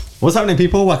What's happening,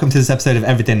 people? Welcome to this episode of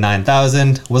Everything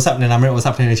 9000. What's happening, Amrit? What's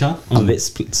happening, HR? I'm a bit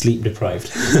sleep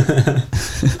deprived.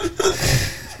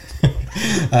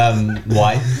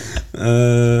 Why?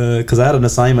 Because I had an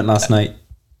assignment last night.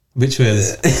 Which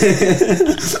was...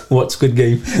 What Squid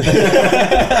Game?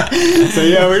 So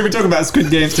yeah, we're going to be talking about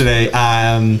Squid Games today.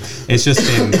 It's just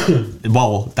been...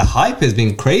 Well, the hype has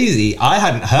been crazy. I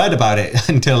hadn't heard about it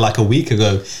until like a week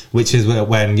ago, which is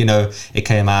when, you know, it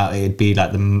came out. It'd be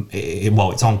like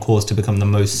it's on course to become the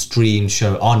most streamed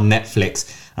show on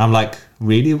Netflix. And I'm like,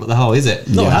 really? What the hell is it?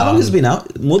 No, how long has it been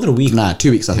out? More than a week. Nah,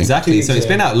 2 weeks, I think. Exactly. 2 weeks, So it's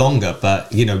been out longer,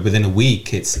 but you know, within a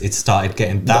week, it's started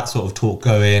getting that sort of talk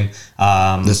going.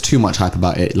 There's too much hype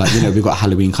about it. Like, you know, we've got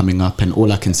Halloween coming up, and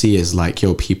all I can see is like,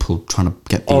 people trying to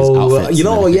get these outfits. You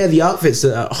know, yeah, the outfits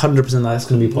are 100% that's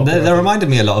going to be popular. They reminded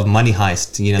me a lot of Money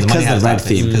Heist. You know, the Money Because Heist of the red outfits,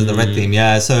 theme. because of the red theme.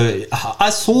 Yeah. So I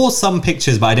saw some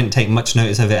pictures, but I didn't take much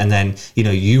notice of it. And then, you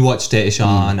know, you watched it,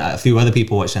 Ishan. A few other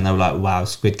people watched it, and they were like, "Wow,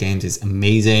 Squid Games is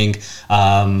amazing."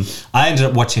 I ended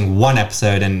up watching one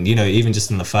episode, and you know, even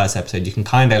just in the first episode, you can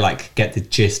kind of like get the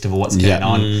gist of what's going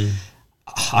on.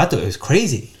 I thought it was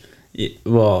crazy. Yeah,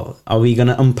 well, are we going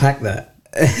to unpack that?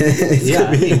 Yeah,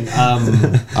 I mean,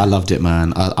 I loved it,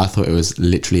 man. I thought it was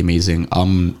literally amazing.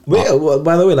 Wait,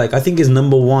 by the way, like I think it's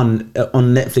number one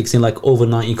on Netflix in like over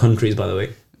 90 countries, by the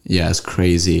way. Yeah, it's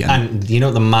crazy. and you know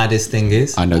what the maddest thing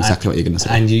is? I know exactly what you're going to say.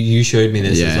 And you showed me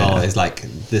this as well. Yeah. It's like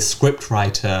the script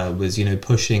writer was, you know,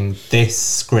 pushing this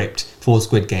script for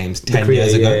Squid Games 10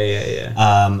 years ago. Yeah.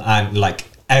 And like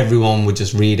everyone would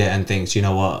just read it and think, you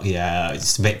know what? Yeah,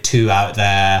 it's a bit too out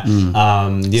there.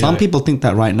 Some people think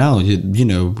that right now, you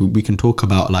know, we can talk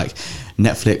about like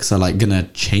Netflix are like gonna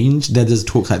change. There's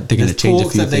talks like they're gonna change a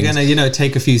few that they're things. gonna, you know,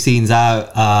 take a few scenes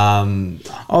out.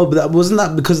 But wasn't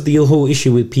that because of the whole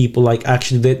issue with people like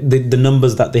actually the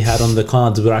numbers that they had on the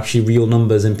cards were actually real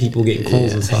numbers and people getting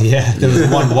calls and stuff? Yeah, there was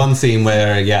one scene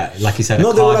where, yeah, like you said, a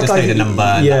No, they were card like, just made a number.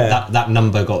 And yeah. that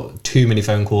number got too many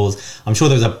phone calls. I'm sure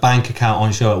there was a bank account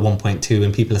on show at 1.2,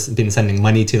 and people have been sending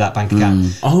money to that bank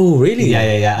account. Oh, really?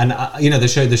 Yeah. And you know, the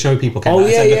show people came out Oh,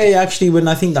 and yeah, said, "Look, Actually, when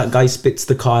I think that guy spits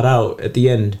the card out at the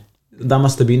end, that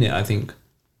must have been it, I think.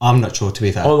 I'm not sure, to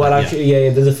be fair. Oh, well, but actually, yeah.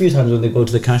 There's a few times when they go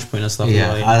to the cash point and stuff.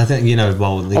 yeah, Like, I think, you know,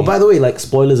 well, oh, by the way, like,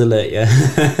 spoilers alert, yeah.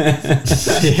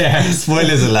 yeah,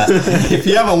 spoilers alert. If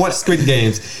you haven't watched Squid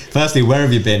Games, firstly, where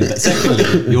have you been? But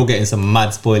secondly, you're getting some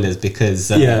mad spoilers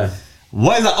because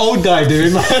what is that old guy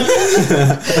doing,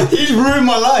 man? He's ruined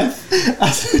my life.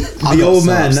 I got old so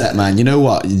man. upset, man. You know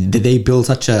what? They build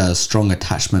such a strong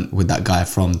attachment with that guy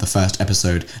from the first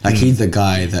episode. Like he's the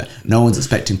guy that no one's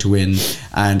expecting to win,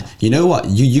 and you know what?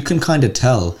 You can kind of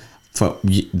tell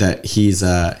that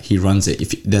he runs it.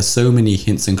 If there's so many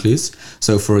hints and clues.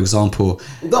 So, for example,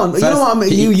 Go on, you know what?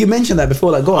 You mentioned that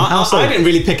before. Like, go on. How so? I didn't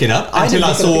really pick it up until I didn't pick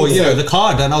it up saw, either. you know, the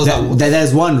card, and I was like,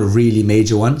 there's one really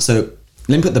major one. So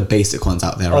let me put the basic ones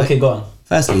out there. Right? Okay, go on.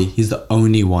 Firstly, he's the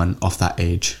only one of that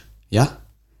age. Yeah.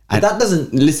 And that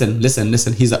doesn't... listen.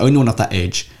 He's the only one of that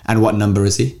age. And what number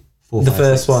is he? 4, The 5,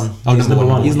 first 6. one. Oh, He's number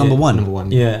one. He's number one. Number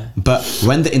one. Yeah. But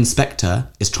when the inspector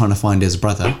is trying to find his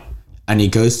brother, and he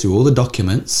goes through all the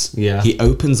documents, he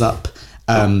opens up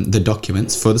the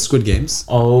documents for the Squid Games.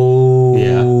 Oh.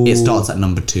 Yeah. It starts at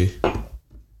number 2.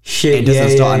 Shit. It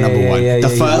doesn't start at number 1. The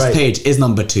first right. page is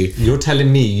number 2. You're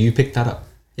telling me you picked that up?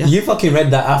 Yeah. You fucking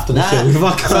read that after the show.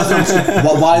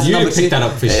 Why is You number picked 2? that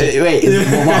up for shit. Wait, You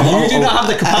do not have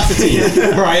the capacity,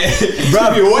 right?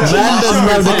 Bro, You're watching man the doesn't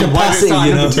show, have the it's like, why did it capacity, start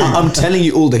you at know? number 2? I'm telling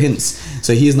you all the hints.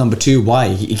 So he is number 2. Why?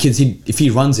 If he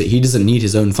runs it, he doesn't need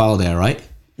his own file there, right?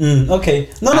 Okay.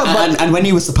 No, but... And when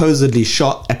he was supposedly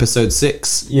shot, episode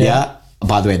 6, yeah.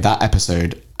 By the way, that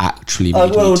episode actually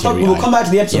made me we'll teary-eyed. come back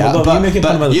to the episode. Yeah, but you make it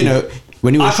fun about but you know,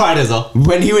 when he was I cried as well.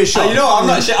 when he was shot, You know what?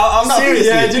 I'm not Seriously.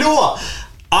 Yeah, do you know what?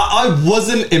 I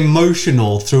wasn't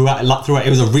emotional throughout. It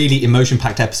was a really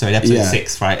emotion-packed episode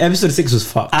 6, right? Episode 6 was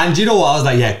fucked. And you know what? I was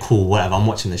like, yeah, cool, whatever. I'm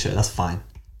watching the show. That's fine.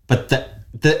 But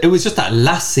it was just that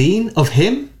last scene of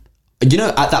him. you know,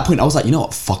 at that point, I was like, you know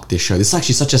what? Fuck this show. This is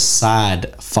actually such a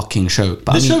sad fucking show.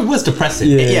 But The show was depressing.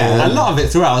 Yeah. A lot of it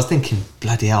throughout, I was thinking,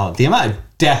 bloody hell, the amount of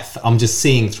death I'm just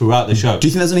seeing throughout the show. do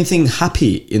you think there's anything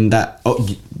happy in that?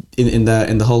 In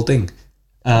the whole thing.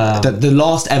 The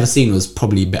last ever scene was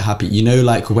probably a bit happy. You know,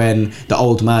 like when the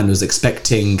old man was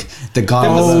expecting the guy.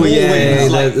 There was Oh, small yeah,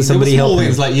 wins, like there somebody were small helping.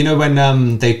 wins, like, you know,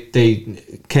 when they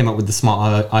came up with the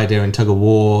smart idea in tug of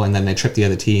war, and then they tripped the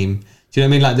other team. Do you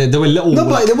know what I mean? Like there were little No,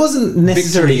 but there wasn't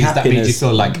necessarily victories that made you happiness.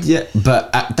 feel like Yeah, but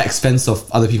at the expense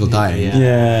of other people dying.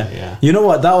 Yeah. Yeah. You know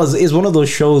what? It's one of those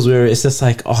shows where it's just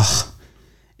like, oh,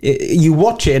 you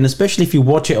watch it, and especially if you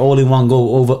watch it all in one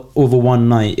go over one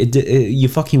night, you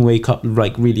fucking wake up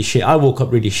like really shit. I woke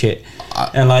up really shit,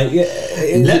 and like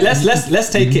let's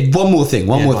take it. One more thing.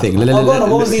 What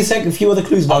was the second few other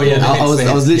clues? I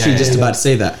was literally just about to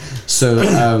say that. So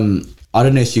I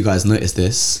don't know if you guys noticed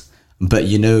this, but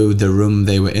you know the room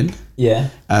they were in. Yeah.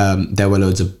 There were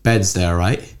loads of beds there,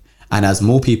 right? And as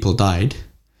more people died,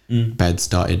 beds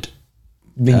started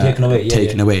being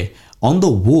taken away. On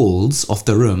the walls of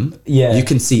the room, you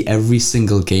can see every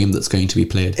single game that's going to be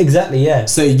played. Exactly, yeah.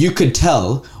 So you could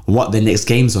tell what the next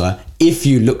games were if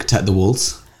you looked at the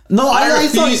walls. No, I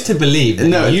refuse to believe that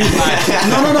no. You had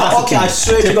no. Okay, I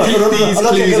swear to God.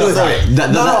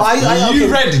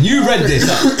 You read this.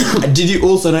 Did you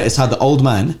also notice how the old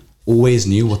man always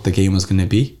knew what the game was going to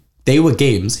be? They were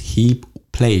games he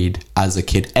played as a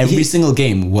kid. Every single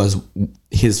game was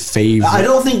his favorite. I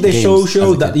don't think the show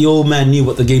showed that the old man knew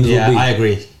what the games would be. Yeah, I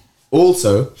agree.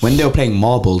 Also, when they were playing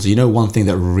marbles, you know, one thing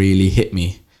that really hit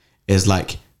me is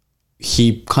like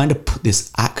he kind of put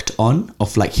this act on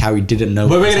of like how he didn't know.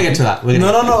 But we're gonna get to that.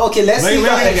 No. Okay, let's leave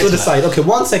that to the side. Okay,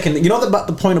 1 second. You know about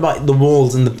the point about the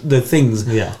walls and the things.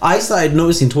 Yeah. I started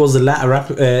noticing towards the latter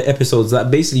episodes that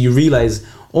basically you realize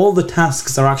all the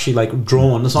tasks are actually like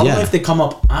drawn. So I don't know if they come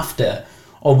up after.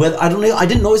 Or whether, I don't know. I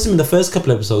didn't notice them in the first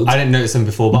couple episodes. I didn't notice them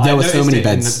before, but there I were so many noticed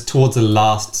beds towards the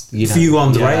last few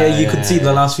ones, right? Yeah, you could see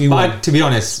the last few ones. To be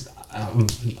honest,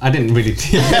 I didn't really.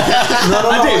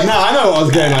 I know what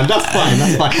was going on. That's fine.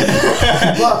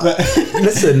 But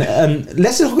listen,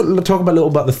 let's just talk about a little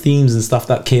about the themes and stuff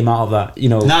that came out of that. You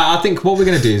know. No, I think what we're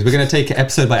going to do is we're going to take it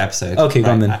episode by episode. Okay,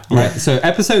 go on then. Right. So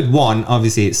episode 1,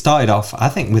 obviously, it started off, I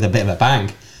think, with a bit of a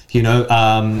bang. You know,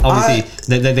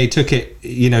 obviously they took it,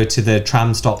 you know, to the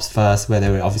tram stops first, where they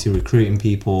were obviously recruiting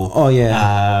people. Oh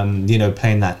yeah. You know,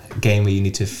 playing that game where you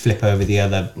need to flip over the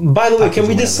other. By the way, can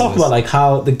we just talk about like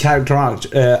how the character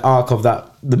arc of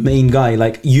the main guy,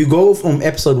 like you go from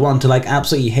episode 1 to like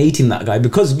absolutely hating that guy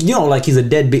because you know like he's a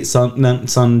deadbeat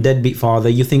son, deadbeat father.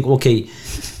 You think, okay,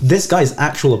 this guy's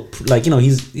actual like, you know,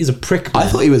 he's a prick. Man. I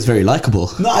thought he was very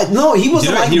likable. No, he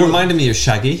wasn't. He reminded me of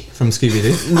Shaggy from Scooby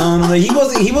Doo. No, he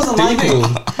wasn't likable.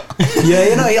 Yeah,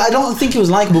 you know, I don't think he was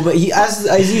likable, but he as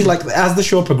the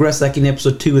show progressed, like in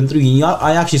episode 2 and 3,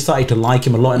 I actually started to like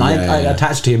him a lot, and I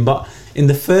attached to him. But in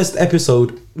the first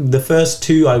episode, the first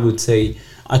 2, I would say,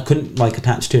 I couldn't like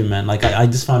attach to him, man. Like I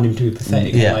just found him to be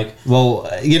pathetic. Yeah. Like, well,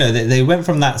 you know, they went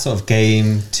from that sort of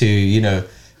game to, you know,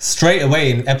 straight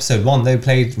away in episode 1 they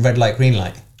played Red Light, Green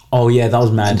Light. Oh yeah, that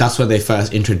was mad. That's where they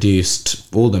first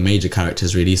introduced all the major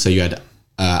characters, really. So you had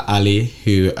Ali,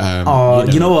 who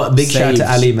you know what? Big shout out to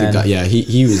Ali, man. Yeah,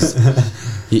 he was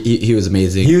he was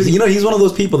amazing. He's one of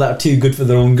those people that are too good for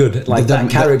their own good. Like that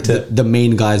character. The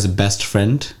main guy's best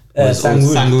friend.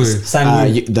 Sang-woo.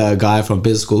 The guy from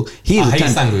business school. I hate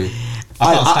Sang-woo.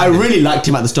 I really liked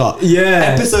him at the start.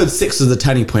 Yeah. Episode 6 was the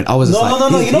turning point. I was no.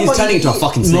 He's turning into a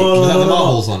fucking snake. Was that the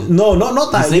marbles one? No,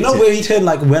 not that. You know where he turned,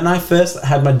 like when I first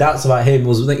had my doubts about him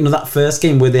was like, you know, that first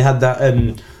game where they had that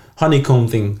honeycomb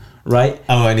thing, right?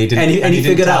 Oh, and he didn't. And he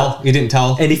figured out. He didn't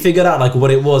tell. And he figured out like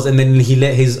what it was, and then he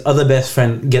let his other best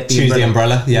friend get the choose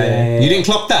umbrella. the umbrella. Yeah. You didn't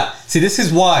clock that. See, this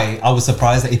is why I was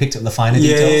surprised that he picked up the finer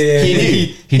details.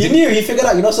 He knew. He figured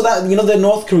out. You know, so that, you know, the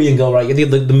North Korean girl, right?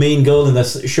 The main girl in the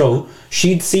show.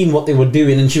 She'd seen what they were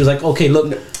doing, and she was like, "Okay,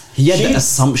 look." He had the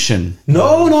assumption.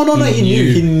 No. He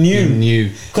knew.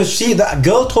 Because that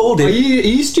girl told him. Are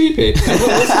you stupid?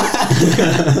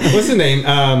 What's the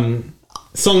name?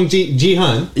 Song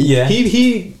Ji-hun. Yeah.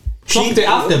 He clocked it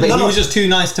after, but he was just too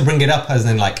nice to bring it up, as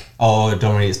in like, oh,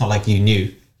 don't worry, it's not like you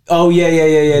knew. Oh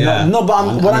yeah. No,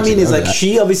 but what I mean is like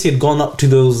she obviously had gone up to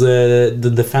those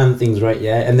the fan things, right?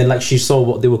 Yeah, and then like she saw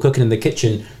what they were cooking in the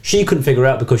kitchen. She couldn't figure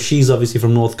out because she's obviously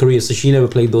from North Korea, so she never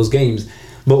played those games.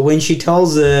 But when she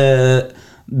tells the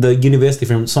university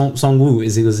friend, Song-woo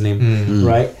is his name,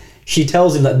 right? She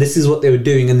tells him that this is what they were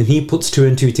doing, and then he puts 2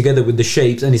 and 2 together with the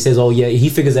shapes, and he says, "Oh yeah," he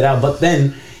figures it out. But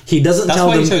then he doesn't tell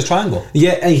them. That's why he chose triangle.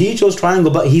 Yeah, and he chose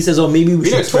triangle, but he says, "Oh, maybe we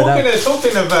should spread out."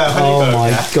 Talking of honeycomb. Oh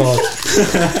my god!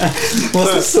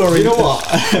 What's the story? You know what?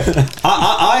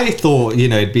 I thought, you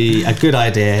know, it'd be a good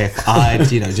idea if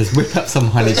I'd, you know, just whip up some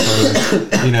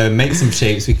honeycomb, you know, make some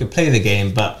shapes. We could play the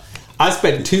game, but I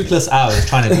spent 2+ hours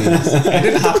trying to do this. It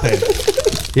didn't happen.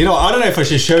 You know, I don't know if I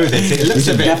should show this. It looks You a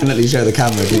should bit. definitely show the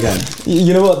camera if you can.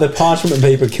 You know what? The parchment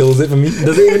paper kills it for me.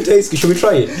 Does it even taste good? Should we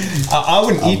try it? I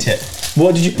wouldn't eat it.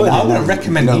 What did you put? I in? wouldn't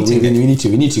recommend eating it. We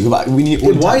need to. Go back. We need.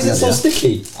 Why is it so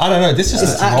sticky? I don't know. This is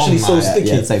It's actually so man. sticky.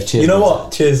 Yeah, it's like cheers. You know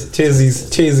what?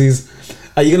 Cheersies.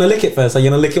 Are you gonna lick it first? Are you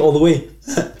gonna lick it all the way?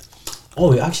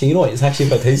 Oh, actually, you know what? It's actually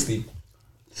quite tasty.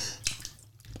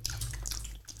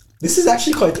 This is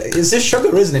actually quite. It's just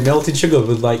sugar, isn't it? Melted sugar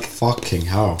with like. Fucking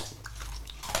hell.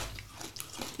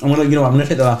 I'm gonna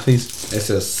take that out, please. This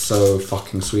is so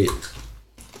fucking sweet.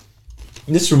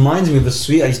 This reminds me of the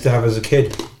sweet I used to have as a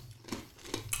kid.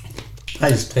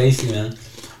 That is tasty, man.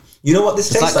 You know what this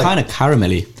tastes like? Kind of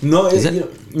caramelly. No, Is it?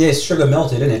 Yeah, it's sugar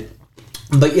melted, isn't it?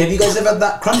 But have you guys ever had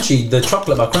that crunchy, the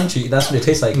chocolate bar crunchy? That's what it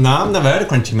tastes like. No, I've never heard of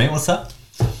crunchy, mate. What's that?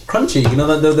 Crunchy, you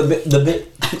know the bit.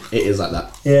 It is like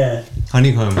that. Yeah.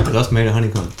 Honeycomb. That's made of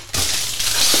honeycomb.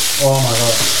 Oh my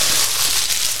god.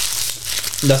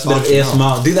 That's a bit of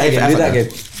ASMR. Do that again.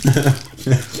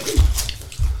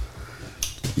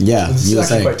 Yeah, This you is were actually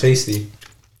saying. quite tasty.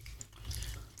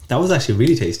 That was actually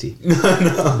really tasty. No.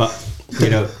 But,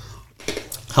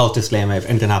 health disclaimer, if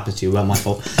anything happens to you, well, my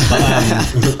fault. But,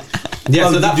 yeah,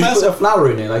 so that did you first... put a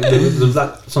flour in it? Like there was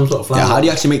like some sort of flour. Yeah, how do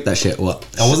you actually make that shit? What?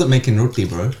 I wasn't making roti,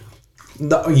 bro.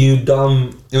 You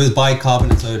dumb. It was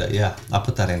bicarbonate soda, yeah. I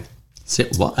put that in.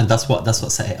 Sit what? And that's what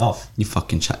set it off. You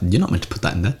fucking chat. You're not meant to put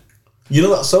that in there. You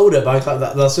know that soda, like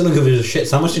that's gonna give you a shit.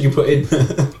 So how much did you put in?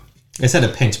 It said a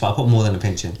pinch, but I put more than a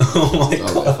pinch in. Oh my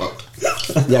god.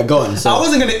 Yeah, go on. So. I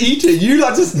wasn't going to eat it. You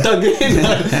lot just dug it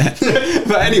in.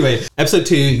 But anyway, episode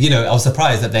 2, I was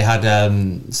surprised that they had,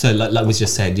 so like we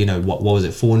just said, what was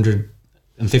it?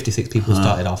 456 people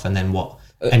started off, and then what?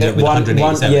 Ended up with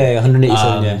 187. Yeah,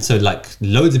 187, yeah. So like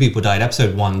loads of people died.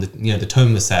 Episode 1, the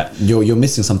tone was set. You're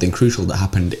missing something crucial that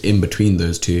happened in between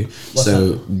those two.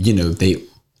 They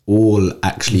all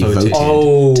actually voted to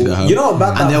go home. You know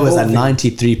about that, and there was a thing.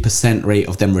 93% rate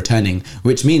of them returning,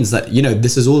 which means that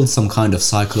this is all some kind of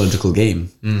psychological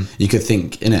game. You could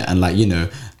think in it, and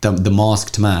the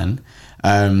masked man.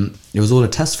 It was all a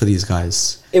test for these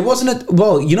guys. It wasn't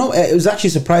it was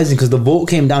actually surprising because the vote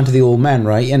came down to the old man,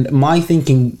 right? And my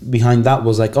thinking behind that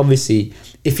was like, obviously,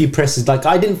 if he presses, like,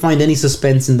 I didn't find any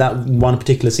suspense in that one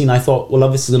particular scene. I thought, well,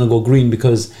 obviously, it's gonna go green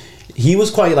because he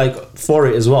was quite for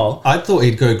it as well. I thought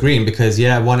he'd go green because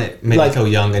one, it made me feel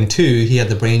young, and 2, he had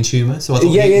the brain tumor, so I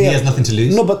thought he has nothing to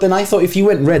lose. No, but then I thought if he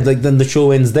went red, then the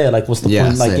show ends there. Like, what's the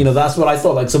point? Like, same. that's what I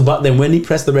thought. Like, so, but then when he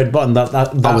pressed the red button, that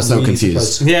I was so really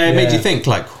confused. surprised. Yeah, it made you think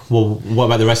like, well, what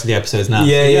about the rest of the episodes now?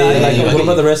 What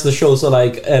about the rest of the show? So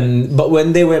like, but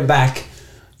when they went back,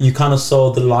 you kind of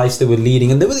saw the lives they were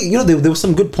leading, and there were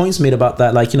some good points made about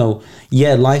that. Like,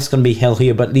 life's gonna be hell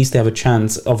here, but at least they have a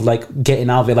chance of like getting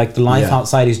out of it. Like the life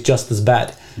outside is just as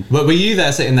bad. But were you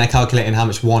there sitting there calculating how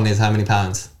much one is how many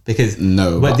pounds? Because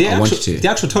no, but I wanted to. The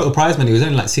actual total prize money was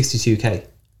only like 62k.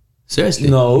 Seriously?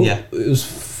 Yeah. It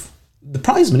was the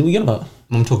prize money. What are you talking about?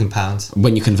 I'm talking pounds.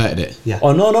 When you converted it? Yeah.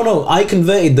 Oh no! I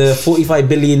converted the 45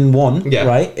 billion won,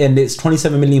 right, and it's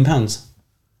 27 million pounds.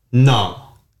 No.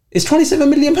 It's 27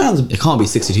 million pounds. It can't be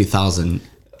 62,000.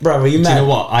 Bro, are you mad? Do you know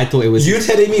what? I thought it was... You're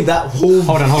telling me that whole...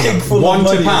 Hold on. keg full of 1 to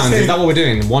money pounds. Is that what we're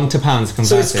doing? 1 to pounds converted.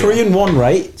 So it's Korean won,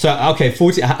 right? So, okay,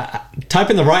 40... type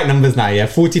in the right numbers now, yeah?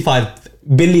 45...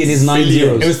 Billion is 9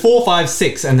 zeros. It was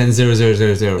 456 and then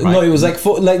 0000, right? No, it was like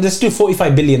let's do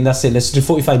 45 billion. That's it. Let's do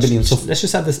 45 billion. So let's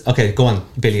just have this... Okay, go on.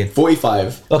 Billion.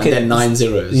 45. Okay. And then 9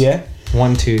 zeros. Yeah.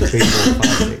 1, 2, 3, 4, 5,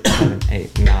 6, 7,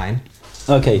 8, 9.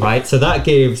 Okay. Right, so that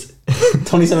gives...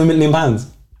 27 million pounds.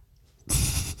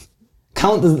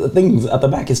 Count the things at the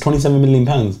back. It's 27 million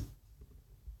pounds.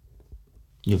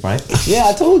 You're right. Yeah,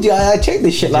 I told you. I checked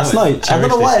this shit last night. I don't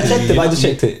know why I checked it, but I just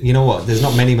checked it. You know what? There's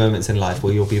not many moments in life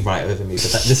where you'll be right over me,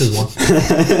 but this is one.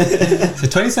 So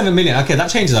 27 million. Okay, that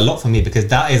changes a lot for me because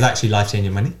that is actually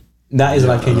life-changing money. That is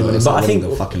life-changing money. But I think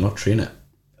the fucking lottery, innit?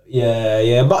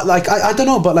 Yeah. But like, I don't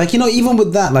know. But like, even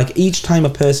with that, like each time a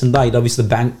person died, obviously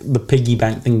the piggy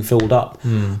bank thing filled up.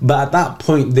 But at that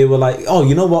point, they were like, oh,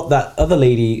 you know what? That other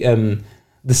lady,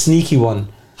 the sneaky one.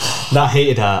 I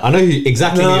hated her. I know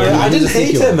exactly. No, I didn't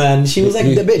hate her, man. She was like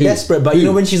a bit desperate, but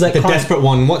when she's like the desperate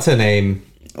one. What's her name?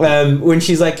 When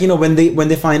she's like, when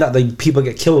they find out that people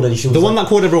get killed, and she was the one that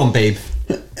called everyone babe.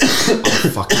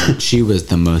 Fucking, she was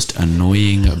the most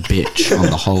annoying bitch on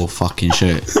the whole fucking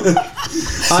show.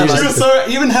 She was so,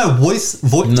 even her voice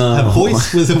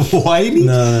was whiny.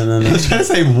 No. I was trying to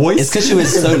say voice. It's because she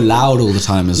was so loud all the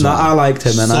time as well. No, I liked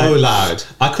her, man. So loud.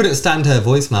 I couldn't stand her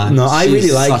voice, man. No, I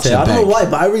really liked her. I don't know why,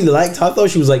 but I really liked her. I thought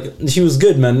she was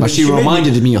good, man. But she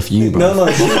reminded me of you, bro. No.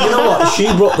 You know what? She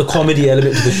brought the comedy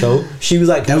element to the show. She was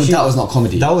like, that was not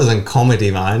comedy. That wasn't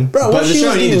comedy, man. Bro, but the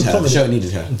show needed her.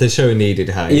 The show needed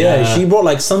her. Yeah, she brought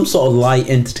like some sort of light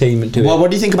entertainment to it. Well,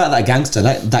 what do you think about that gangster?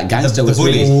 That gangster was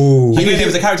bully. really... He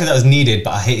was a character that was needed,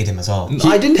 but I hated him as well.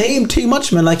 I didn't hate him too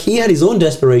much, man. Like, he had his own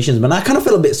desperations, man. I kind of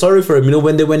felt a bit sorry for him,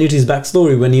 when they went into his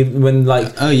backstory, when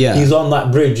he's on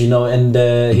that bridge, and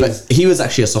but he was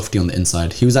actually a softie on the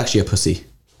inside. He was actually a pussy.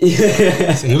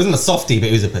 Yeah. So he wasn't a softie, but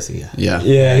he was a pussy. Yeah.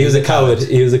 Yeah, he was a coward.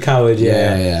 He was a coward.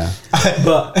 Yeah.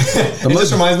 But it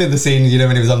just reminds me of the scene, you know,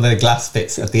 when he was on the glass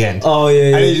bits at the end. Oh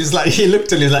yeah. And he just like he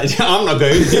looked and he was like, I'm not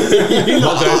going. You're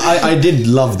not going. I did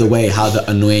love the way how the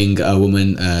annoying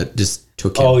woman just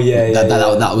took him. Oh yeah.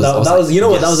 That was you know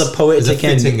what? That was a poetic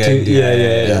end.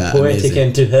 Yeah, Poetic amazing.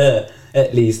 end to her.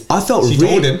 At least I felt She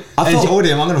told him. I'm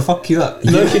gonna fuck you up.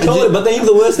 no, she told him. But then even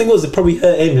the worst thing was it probably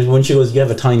hurt him when she goes, "You have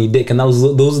a tiny dick," and those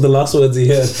are the last words he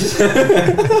heard.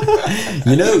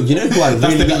 You know who I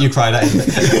That's really the bit you cried at.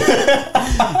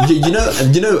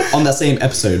 you know on that same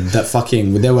episode that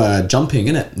fucking they were jumping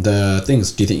in it the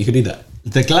things. Do you think you could do that?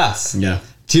 The glass. Yeah.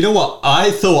 Do you know what?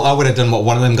 I thought I would have done what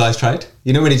one of them guys tried.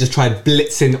 You know when he just tried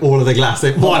blitzing all of the glass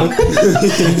in one. And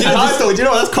I thought, you know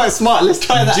what? That's quite smart. Let's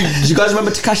try that. Do you guys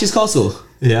remember Takashi's Castle?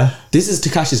 Yeah. This is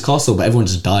Takashi's Castle, but everyone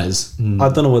just dies. I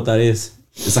don't know what that is.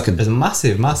 It's like It was a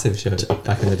massive show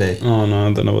back in the day. Oh no,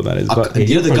 I don't know what that is. But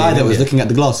you know the guy that was looking at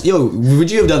the glass. Yo, would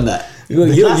you have done that? your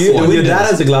dad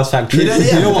has a glass factory.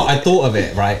 You know what? I thought of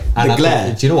it, right? And The I glare.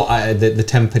 thought, do you know what? The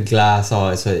tempered glass, so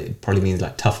it probably means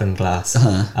like toughened glass.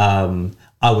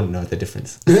 I wouldn't know the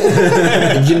difference.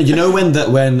 you know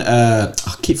when I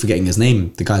keep forgetting his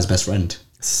name, the guy's best friend.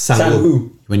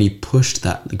 Sang-woo. When he pushed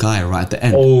that guy right at the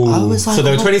end. Oh. I was like, So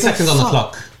there were what 20 the seconds on the fuck?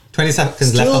 clock. 20 seconds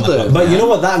Still left on the though. clock. But you know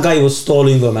what? That guy was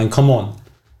stalling though, man. Come on.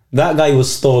 That guy was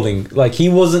stalling. Like, he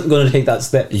wasn't going to take that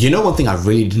step. You know one thing I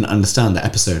really didn't understand that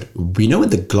episode? We know when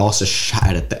the glass is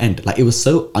shattered at the end. Like, it was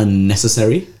so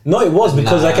unnecessary. No, it was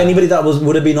because like anybody that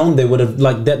would have been on there would have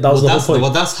like that was the whole point.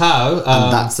 Well, that's how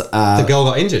that's, the girl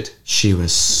got injured. She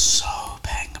was so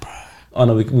bang, bro. Oh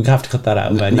no, we have to cut that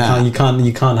out, man. Nah. You can't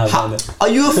have that. in there. Are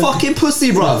you a fucking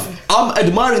pussy, bro? I'm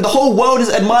admiring. The whole world is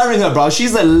admiring her, bro.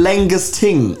 She's the longest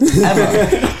thing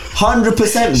ever.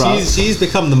 100%, bro. She's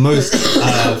become the most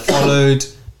followed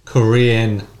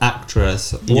Korean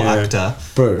actress or actor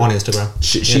Bro. on Instagram.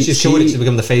 She's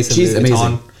become the face of she's Louis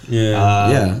amazing. Vuitton.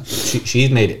 Yeah.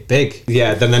 She's made it big.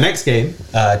 Yeah. Then the next game,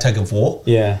 Tug of War.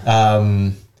 Yeah.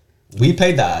 We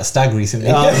played that at Stag recently.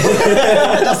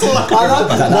 That's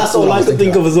all I could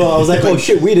think of as well. I was like, oh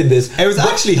shit, we did this. It was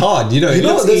actually hard, you know. It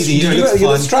looks easy, it looks the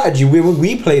fun. strategy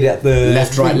we played at the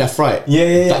Left, right.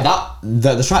 Yeah.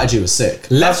 The strategy was sick.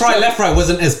 Left, right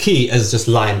wasn't as key as just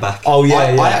lying back. Oh yeah,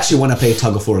 I actually want to play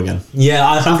Tug of War again. yeah.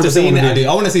 I After 100% seeing want it, to do.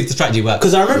 I want to see if the strategy works.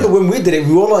 Because I remember when we did it,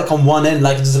 we were all like on one end,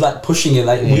 like just like pushing it,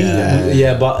 like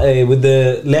but with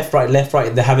the left,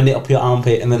 right, they're having it up your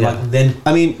armpit, and then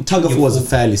I mean, Tug of War was a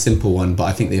fairly simple one, but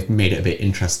I think they've made it a bit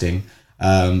interesting.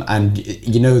 And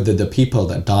you know the people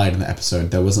that died in the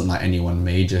episode, there wasn't like anyone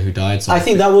major who died. So I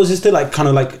think that was just to like kind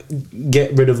of like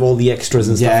get rid of all the extras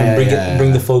and stuff and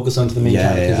bring the focus onto the main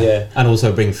characters. Yeah. And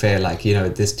also bring fear, like, you know,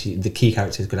 the key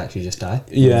characters could actually just die.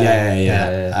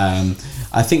 Yeah.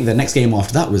 I think the next game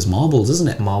after that was Marbles, isn't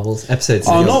it? Marbles episodes.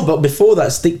 Oh no, but before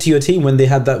that, stick to your team when they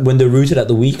had that when they rooted at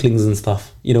the weaklings and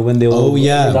stuff. You know when they all. Oh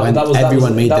yeah, when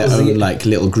everyone made their own it. like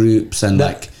little groups and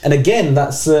like. And again,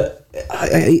 that's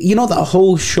you know that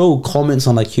whole show comments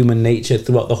on like human nature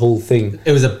throughout the whole thing.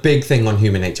 It was a big thing on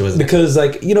human nature, wasn't Because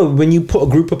like, you know, when you put a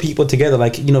group of people together,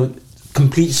 like, you know,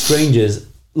 complete strangers,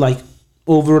 like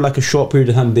over like a short period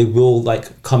of time, they will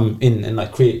like come in and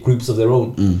like create groups of their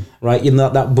own, right? You know,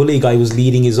 that bully guy was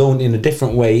leading his own in a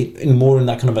different way, in more in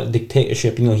that kind of a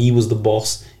dictatorship. You know, he was the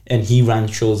boss and he ran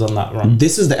shows on that run.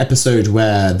 This is the episode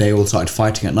where they all started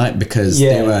fighting at night because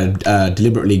they were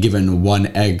deliberately given one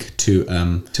egg to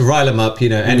rile them up. You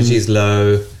know, energy's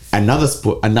low.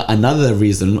 Another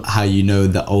reason how you know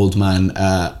the old man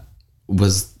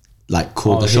was like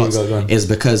called the shots is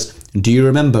because do you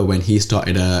remember when he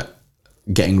started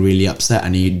getting really upset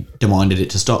and he demanded it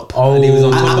to stop? Oh, and he was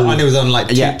on like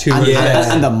two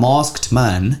and the masked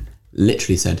man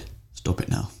literally said, "Stop it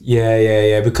now."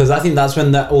 Yeah. Because I think that's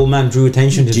when that old man drew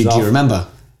attention to himself. Do you remember?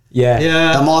 Yeah.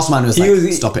 The masked man was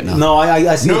like, "Stop it now." No,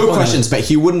 I see. No questions, but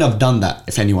he wouldn't have done that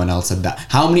if anyone else said that.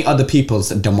 How many other people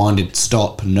demanded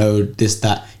stop, no, this,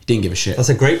 that? He didn't give a shit. That's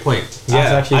a great point.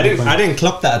 Yeah, I didn't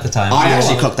clock that at the time. I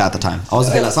actually clocked that at the time. I was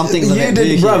a bit like, something's a bit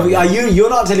big bro. here.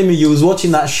 You're not telling me you was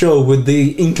watching that show with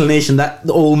the inclination that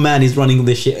the old man is running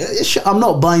this shit. I'm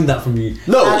not buying that from you.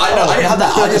 No, I didn't have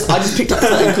that. I just picked up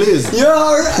certain clues.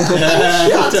 You're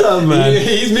shut up, man.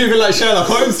 He's moving like Sherlock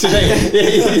Holmes today.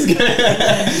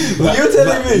 You're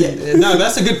telling me. No,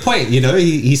 that's a good point. You know,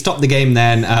 he stopped the game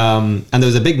then, and there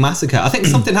was a big massacre. I think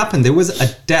something happened. There was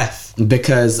a death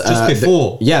Because just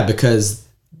before. because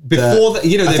Before the,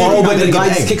 you know, a they few Or people when the didn't guy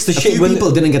get the egg. kicks the A shit few when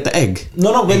people didn't get the egg.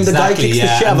 No, when the guy kicks the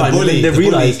shit out and of him, the they bully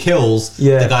realize. kills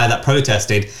Yeah. the guy that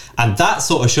protested, and that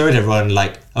sort of showed everyone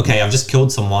like, okay, I've just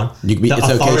killed someone. You can be- The it's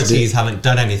okay to do authorities it. haven't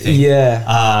done anything.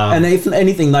 Yeah, and if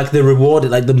anything, like they're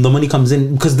rewarded, like the money comes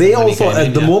in because they money also came at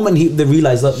in, the yeah. moment they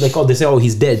realize that like, oh, they say, oh,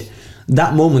 he's dead.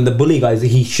 That moment, the bully guys,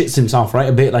 he shits himself right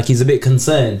a bit, like he's a bit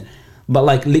concerned, but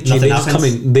like literally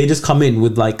Nothing they just come in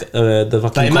with like the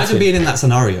fucking. Like, imagine coffin. being in that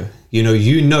scenario.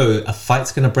 You know a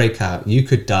fight's gonna break out. You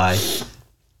could die.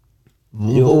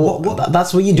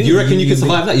 That's what you do. Do you reckon you could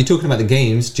survive that? You're talking about the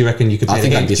games. Do you reckon you could play I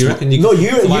think the I'd be games? Do you smart. reckon you No, could you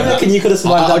survive that? reckon you could have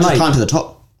survived I'll that just night? climb to the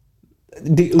top.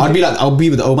 I'll be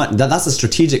the old man. That's the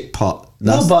strategic part.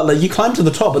 No, but like you climb to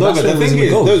the top, but No, that's but where the it was thing gonna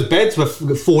is, go. those beds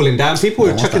were falling down. People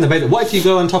were chucking the bed. What if you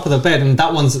go on top of the bed and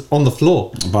that one's on the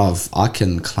floor? Bruv, I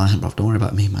can climb, bruv. Don't worry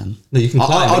about me, man. No, you can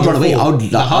climb. I'd run away.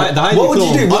 The higher What would you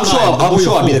you do? fall, I'm the sure. higher, the I'm more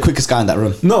sure you'll I'd be the fall. quickest guy in that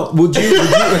room. No, would you?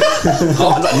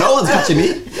 No one's catching me.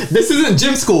 This isn't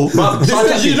gym school.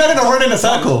 You're not gonna run in a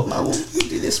circle. I will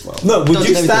do this, bro. No, would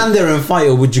you stand there and fight,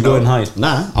 or would you go and hide?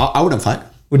 Nah, I wouldn't fight.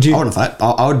 Would you? I wouldn't fight.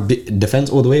 I would be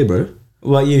defense all the way, bro.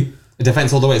 What about you?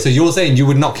 Defense all the way. So you're saying you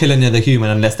would not kill another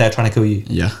human unless they're trying to kill you?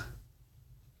 Yeah.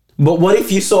 But what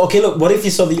if you saw? Okay, look. What if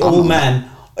you saw the old man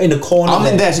in a corner? I'm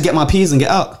in there to get my peas and get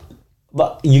out.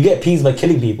 But you get peas by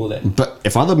killing people then. But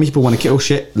if other people want to kill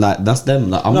shit, like that's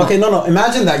them. Like I'm No, not. okay, no.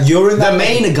 Imagine that you're in that. The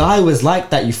main guy was like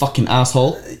that. You fucking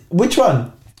asshole. Which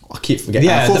one? I keep forgetting.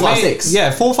 Yeah, 456. Yeah,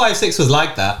 456 was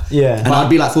like that. Yeah. And I'd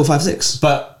be like 456.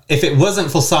 But if it wasn't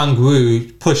for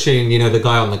Sang-woo pushing, the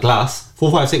guy on the glass,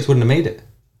 456 wouldn't have made it.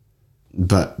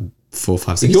 But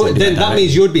 456. Then that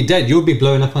means you'd be dead. You'd be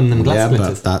blowing up on them glass yeah,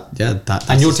 splinters. but that's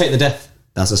And you'll take the death.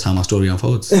 That's just how my story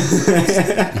unfolds.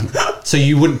 So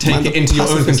you wouldn't take Man, it into your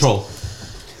own pacifist. control.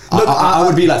 I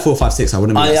would be like 456. I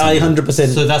wouldn't be. I like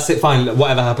 100%. So that's it, fine.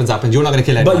 Whatever happens, happens. You're not going to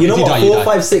kill anyone. But you know If what? die, you die.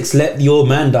 456 let the old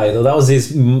man die though. That was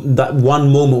that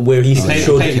one moment where he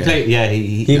showed He played, yeah.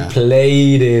 he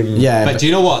played him. Yeah, But do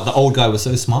you know what? The old guy was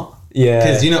so smart. Yeah.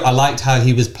 Because, I liked how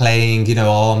he was playing,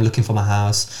 oh, I'm looking for my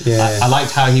house. Yeah. I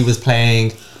liked how he was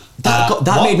playing.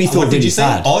 That made me feel what did really you say?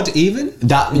 sad. Odd even?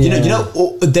 That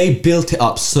they built it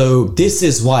up. So this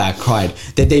is why I cried.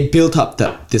 They built up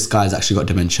that this guy's actually got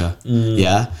dementia.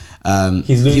 Yeah,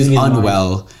 He's losing his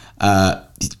unwell.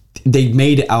 They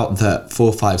made it out that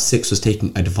 456 was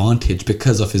taking advantage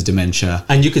because of his dementia.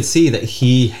 And you could see that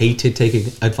he hated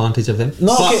taking advantage of him.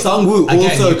 No, But okay. Sang-woo again,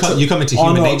 also you come into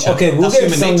human nature. Okay, we'll That's get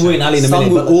human Sang-woo nature. and Ali in a minute.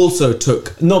 Sang-woo But also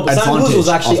took no, but Sang-woo was advantage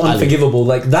actually of Ali. unforgivable.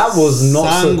 Like that was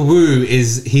not. So, Sang-woo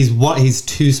he's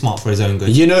too smart for his own good.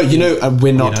 You know,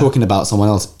 we're not know? talking about someone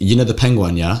else. You know the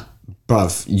penguin, yeah,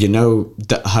 bruv. You know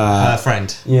that Her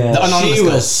friend. Yeah. The anonymous she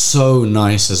girl. was so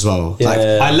nice as well. Like,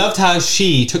 Yeah. I loved how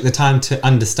she took the time to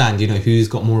understand, who's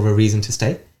got more of a reason to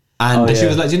stay. and And she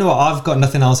was like, you know what, I've got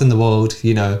nothing else in the world,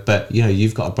 but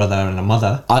you've got a brother and a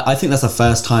mother. I think that's the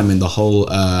first time in the whole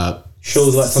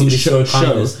shows like somebody showed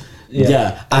kindness.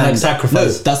 Yeah, and like sacrifice.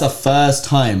 No, that's the first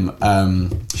time.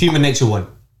 Human nature won.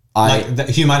 Like the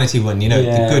humanity won, the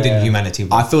good in humanity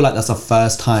won. I feel like that's the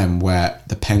first time where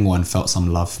the penguin felt some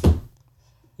love.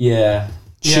 Yeah.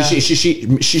 Yeah.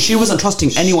 She wasn't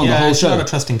trusting anyone the whole she's show. not a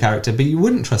trusting character, but you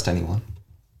wouldn't trust anyone.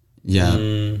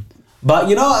 Yeah, But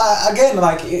again,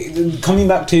 like coming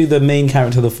back to the main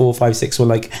character, the 456, were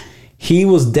like he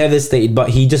was devastated, but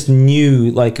he just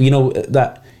knew, like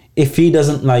that if he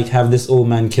doesn't like have this old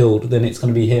man killed, then it's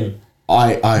gonna be him.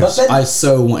 I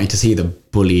so wanted to see the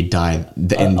bully die in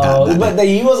that. But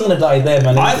he wasn't gonna die there,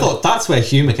 man. I thought that's where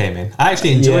humour came in. I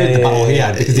actually enjoyed Yeah, the battle he yeah.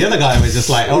 had because the other guy was just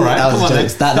like, all right, That come was on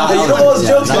jokes. then. That But was- what was yeah,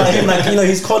 jokes that- like him, like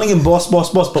he's calling him boss,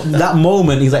 but that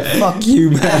moment he's like, "Fuck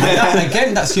you, man."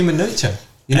 Again, that's human nature.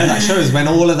 That shows when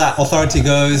all of that authority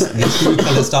goes, the true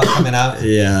colours start coming out.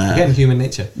 Yeah. Again, human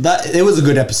nature. It was a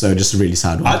good episode, just a really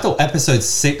sad one. I thought episode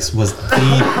 6 was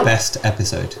the best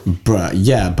episode. Bruh,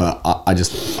 yeah, but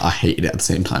I hated it at the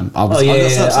same time. I Oh yeah,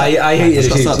 I hated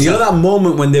it too. You know that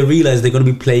moment when they realize they're going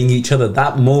to be playing each other?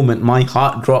 That moment, my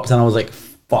heart dropped and I was like,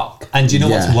 "Fuck." And do you know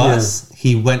what's Yeah. worse?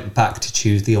 He went back to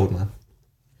choose the old man.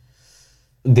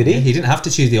 Did he? He didn't have to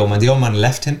choose the old man. The old man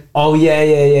left him. Oh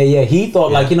yeah. He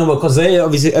thought like because they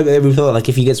obviously we thought like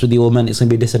if he gets with the old man, it's going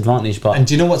to be a disadvantage. But And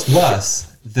do you know what's worse?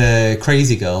 The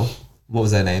crazy girl. What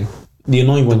was her name? the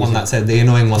annoying The one, one that said the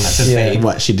annoying one that said Yeah. babe.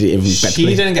 What, she didn't even get to She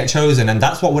play? didn't get chosen, and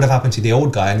that's what would have happened to the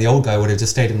old guy, and the old guy would have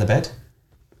just stayed in the bed,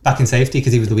 back in safety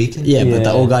because he was the weakling. Yeah, but the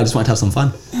Yeah. old guy just wanted to have some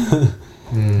fun.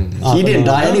 He didn't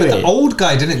die No, but anyway. the old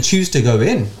guy didn't choose to go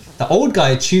in. The old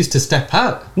guy chose to step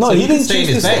out. No, so he he didn't didn't stay in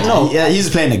choose his to bed. stay- no. Yeah, he's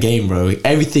playing a game, bro.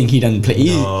 Everything he done play.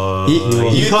 You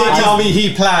can't tell me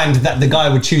he planned that the guy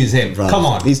would choose him. Bro, Come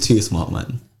on. he's too smart,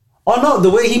 man. Oh no, the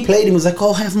way he played him was like,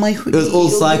 oh, have my. It was all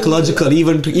psychological. He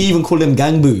even called him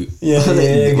Gangbu. Yeah,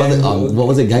 what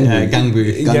was it? Gangbu.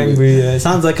 Gangbu. Yeah.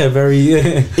 Sounds like a very.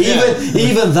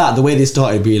 even that, the way they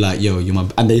started, be like, yo, you're my,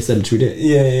 and they said true it.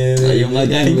 Yeah. You're my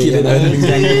Gangbu.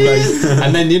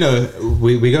 And then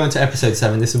we go into episode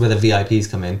 7. This is where the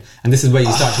VIPs come in, and this is where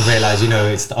you start to realize,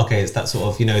 it's that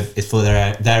sort of, it's for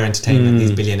their entertainment.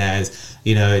 These billionaires,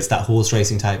 it's that horse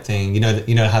racing type thing. You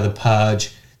know how the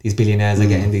Purge. These billionaires are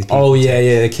getting these people. Oh yeah.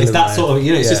 It's that sort of,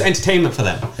 it's just entertainment for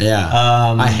them. Yeah.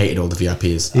 I hated all the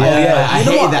VIPs. Yeah. I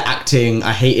hated the acting.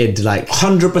 I hated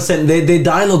 100%. Their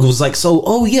dialogue was like, so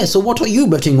what are you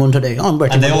betting on today? I'm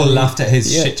betting. And they all laughed at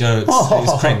his shit jokes. It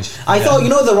was cringe. I thought,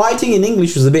 the writing in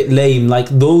English was a bit lame. Like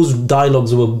those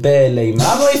dialogues were bare lame. I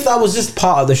don't know if that was just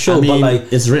part of the show, but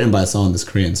like it's written by someone that's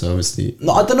Korean, so obviously.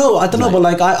 No, I don't know, but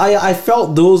like I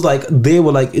felt those they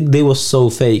were so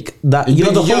fake that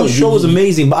the whole show was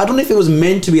amazing. But I don't know if it was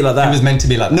meant to be like that. It was meant to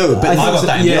be like that. No, but I got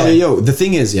that. The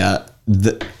thing is,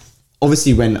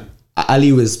 obviously when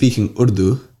Ali was speaking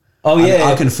Urdu,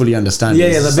 I can fully understand.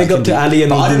 The big up to Ali.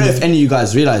 But I don't know if any of you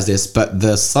guys realize this, but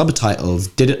the subtitles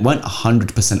weren't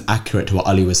 100% accurate to what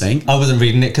Ali was saying. I wasn't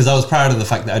reading it because I was proud of the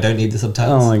fact that I don't need the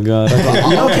subtitles. Oh my god! Can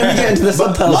we get into the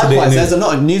subtitles? Likewise, there's a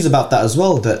lot of news about that as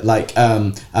well. That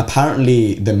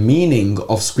apparently the meaning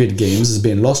of Squid Games has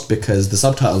been lost because the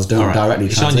subtitles don't directly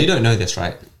translate. Sean, you don't know this,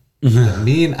 right?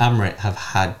 Me and Amrit have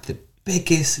had the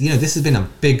biggest. This has been a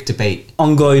big debate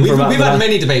ongoing. We've had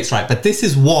many debates, right? But this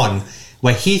is one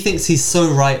where he thinks he's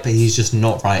so right, but he's just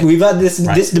not right. We've had this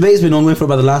debate's been ongoing for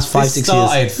about the last 5-6 years. It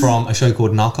started from a show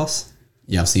called Narcos.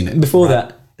 Yeah, I've seen it. Before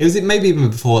that. It was maybe even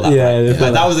before that.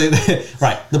 That was it.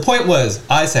 Right. The point was,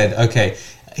 I said, okay,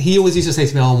 he always used to say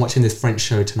to me, oh, I'm watching this French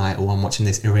show tonight, or I'm watching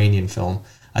this Iranian film.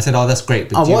 I said, oh, that's great.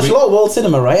 But I watch a lot of world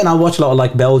cinema, right? And I watch a lot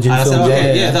of Belgian films. I said,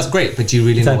 okay, that's great. But do you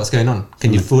really know what's going on?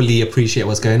 Can you fully appreciate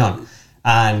what's going on?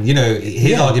 And,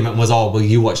 his argument was, oh, well,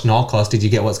 you watched Narcos. Did you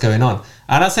get what's going on?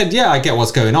 And I said, yeah, I get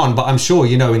what's going on. But I'm sure,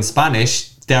 in Spanish,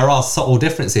 there are subtle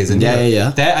differences. And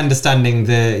they're understanding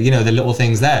the little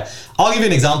things there. I'll give you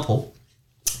an example.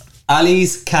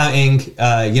 Ali's counting,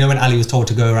 when Ali was told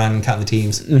to go around and count the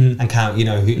teams and count,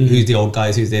 who's the old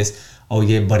guys, who's this. Oh,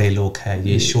 ye bade log hai,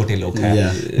 ye chote log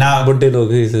hai. Now,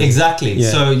 exactly. Yeah.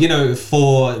 So,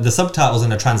 for the subtitles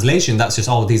and the translation, that's just,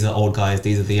 oh, these are the old guys,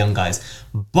 these are the young guys.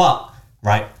 But,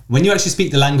 right, when you actually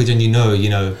speak the language and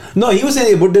No, he was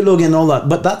saying bade log and all that,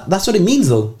 but that's what it means,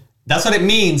 though. That's what it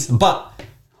means, but...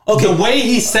 Okay. The way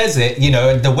he says it,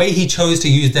 the way he chose to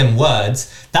use them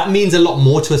words, that means a lot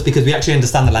more to us because we actually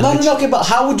understand the language. No, okay, but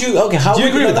how would you... Okay, how do you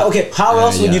agree with that? Okay, how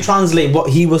else would you translate what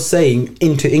he was saying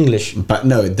into English? But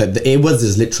no, it was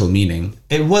his literal meaning.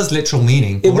 It was literal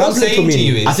meaning. What I'm saying to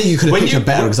you is... I think you could have picked a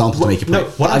better example to make it point. No,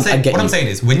 what I'm saying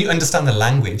is, when you understand the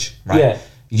language, right,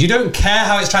 you don't care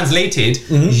how it's translated,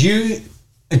 you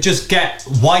just get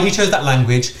why he chose that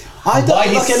language... Can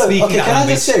I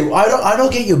just say, I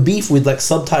don't get your beef with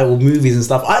subtitle movies and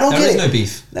stuff. I don't get it. There is no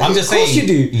beef. I'm just saying. Of course you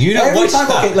do. You don't watch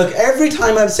that. Okay, every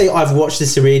time I say I've watched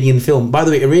this Iranian film. By the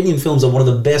way, Iranian films are one of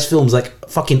the best films.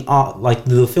 Fucking art.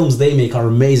 The films they make are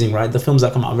amazing, right? The films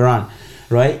that come out of Iran,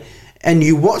 right? And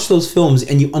you watch those films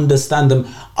and you understand them.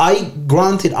 I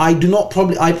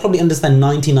probably understand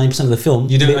 99% of the film.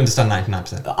 You don't understand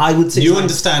 99%. I would say you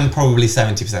understand probably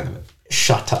 70% of it.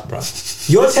 Shut up, bro.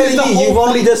 You're telling me you've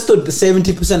only understood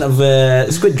 70%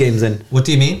 of Squid Games then? What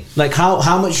do you mean?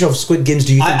 How much of Squid Games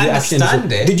do you think you actually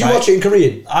understood? Did you watch it in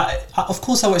Korean? Of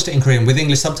course I watched it in Korean with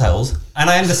English subtitles and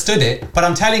I understood it, but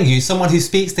I'm telling you, someone who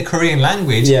speaks the Korean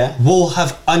language will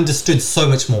have understood so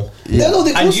much more. Yeah.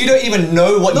 And you don't even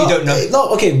know what you don't know. No,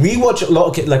 okay, we watch a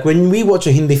lot, when we watch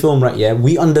a Hindi film, right,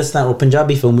 we understand, or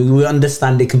Punjabi film, we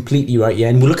understand it completely, right,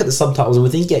 and we look at the subtitles and we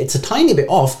think, it's a tiny bit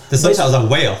off. The subtitles are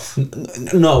way off.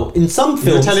 No, in some films...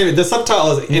 You're telling me the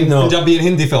subtitles in Punjabi and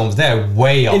Hindi films, they're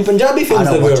way off. In Punjabi films,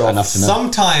 they were off.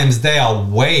 Sometimes they are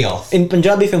way off. In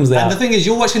Punjabi films, they are. And the thing is,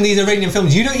 you're watching these Iranian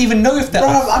films, you don't even know if they're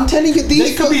off. I'm telling you,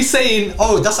 they could be saying,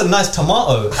 oh, that's a nice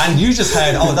tomato, and you just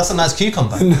heard, oh, that's a nice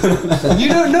cucumber. You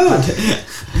don't know.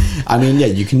 I mean,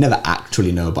 you can never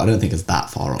actually know, but I don't think it's that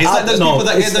far off. It's like those people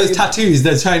that get those tattoos,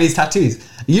 those Chinese tattoos.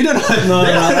 You don't know.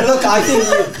 No. Look, I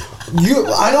think...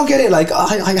 I don't get it.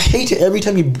 I hate it every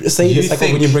time you say this.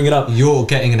 When you bring it up, you're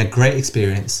getting a great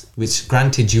experience, which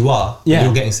granted you are. Yeah.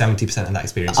 You're getting 70% of that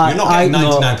experience. You're not getting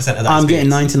 99% of that. I'm getting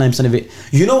 99% of it.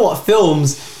 You know what?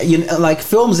 Films,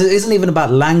 films isn't even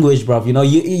about language, bruv.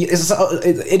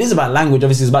 It is about language.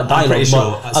 Obviously, it's about dialogue. I'm pretty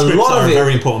sure scripts are a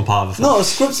very important part of a film. No,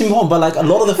 scripts important, but a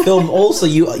lot of the film also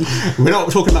We're not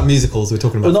talking about musicals. We're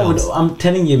talking about films. I'm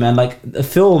telling you, man. A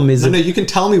film is. No, you can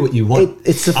tell me what you want.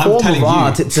 It's a form of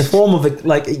art. It's a form form of it.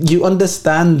 Like you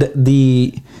understand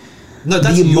the. No,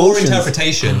 that's the your emotions.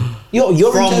 interpretation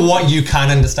Your from what you can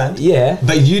understand. Yeah.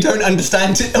 But you don't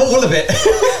understand all of it.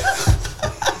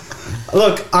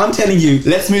 Look, I'm telling you.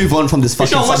 Let's move on from this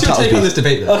fucking Sean, what's your take on this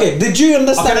debate? Then? Okay, did you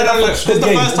understand Okay, no, enough look, of Squid it's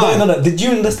the Games? first time. No. Did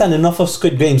you understand enough of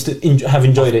Squid Games to have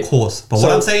enjoyed it? Of course. But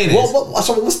what I'm saying is...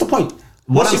 So what's the point? What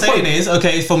What's I'm your saying point? is,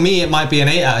 okay, for me it might be an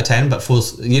 8 out of 10, but for,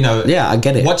 you know... Yeah, I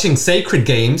get it. Watching Sacred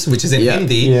Games, which is in Yeah.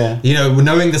 Hindi, Yeah. you know,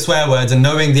 knowing the swear words and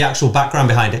knowing the actual background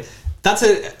behind it,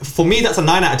 for me, that's a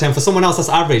 9 out of 10. For someone else, that's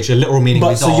average. A literal meaning.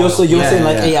 But is, so you're yeah, saying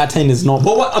like yeah. 8 out of 10 is not.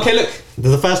 Well, okay, look. This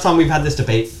is the first time we've had this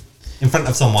debate in front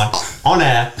of someone on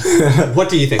air. What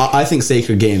do you think? I think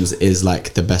Sacred Games is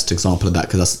like the best example of that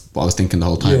because that's what I was thinking the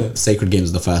whole time. Yeah. Sacred Games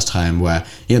is the first time where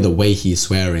the way he's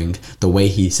swearing, the way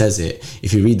he says it.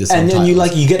 If you read the And subtitles,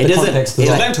 then you get it the doesn't- context it as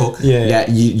well. Don't talk. Yeah.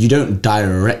 you don't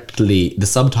directly. The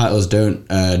subtitles don't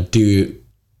do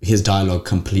his dialogue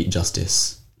complete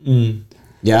justice.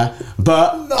 Yeah,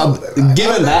 but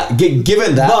given that,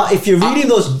 But if you're reading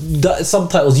those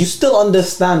subtitles, you still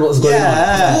understand what's going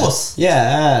on. Of course.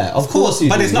 Yeah, of course.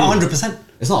 But it's not 100%.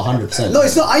 It's not 100%. No,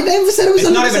 it's not. I never said it was.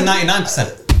 It's not even 100%.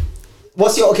 99%.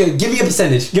 What's your okay? Give me a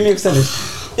percentage.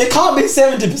 It can't be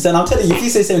 70%. I'm telling you, if you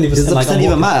say 70%, Does the like percent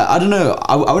even matter? I don't know.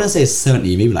 I wouldn't say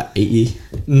 70, maybe like 80.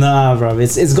 Nah, bro.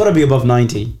 It's got to be above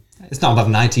 90. It's not above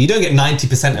 90. You don't get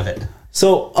 90% of it.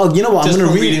 So, you know what? Just I'm from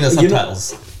gonna reading the you know-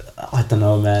 subtitles. I don't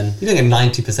know, man. You don't get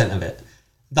 90% of it.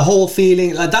 The whole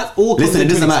feeling, like that all comes Listen, it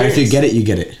into doesn't an matter. If you experience. get it, you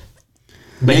get it.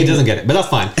 But he doesn't get it. But that's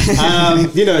fine.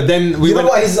 Then we You know went...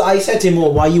 what? I said to him, "Oh,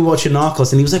 why you watching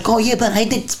Narcos?" And he was like, "Oh yeah, but I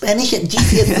did Spanish at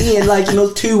GCSE and like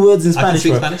 2 words in I can Spanish."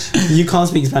 speak bro. Spanish. You can't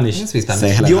speak Spanish. I can speak Spanish.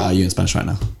 Say hello. You- How are you in Spanish right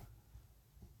now?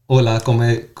 Hola, ¿cómo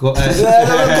 ¿Cómo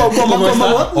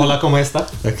está? what? Hola, ¿cómo está?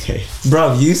 Okay.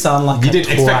 Bro, you sound like You a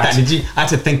didn't expect that, twat. did you? I had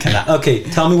to think of that. Okay,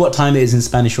 tell me what time it is in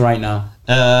Spanish right now.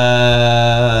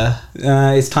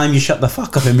 It's time you shut the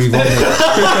fuck up and move on.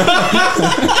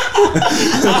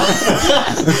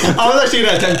 I was actually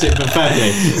going to attempt it, but fair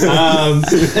play.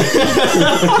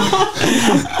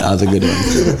 That was a good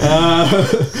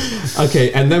one.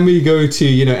 Okay, and then we go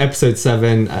to, episode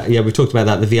 7. We talked about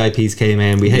that. The VIPs came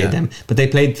in. We hated them. But they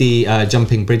played the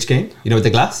jumping bridge game, with the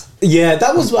glass. Yeah,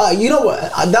 that was you know what?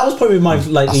 That was probably my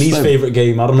least so- favorite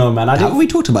game. I don't know, man. I Have didn't. we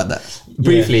talked about that?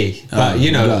 Briefly. But,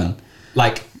 go on.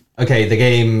 okay, the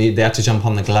game, they had to jump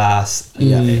on the glass.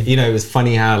 Yeah. It was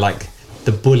funny how,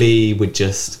 the bully would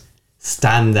just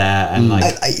stand there and,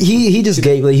 He just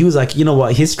gave. He was like, you know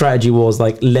what? His strategy was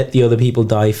let the other people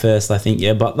die first. I think,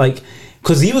 yeah, but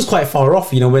because he was quite far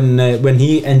off. When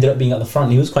he ended up being at the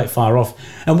front, he was quite far off.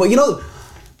 And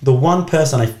the one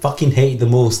person I fucking hated the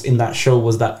most in that show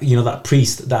was that that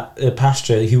priest, that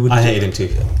pastor who would. I hated him too.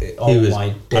 Oh He was my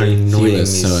days. annoying He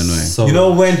was me so annoying.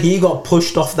 so When he got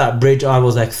pushed off that bridge, I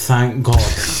was like, thank God.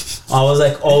 I was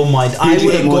like, oh my! I you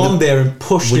would hate have more gone than- there and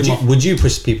pushed him off. Would you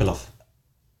push people off?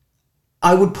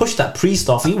 I would push that priest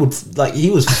off. He would he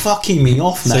was fucking me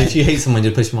off, So man. if you hate someone, you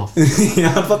push them off.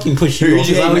 Yeah, I fucking push you Who off.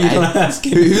 do Is you that what hate, you're man? gonna ask?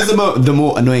 Who's the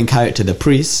more annoying character, the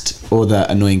priest or the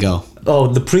annoying girl? Oh,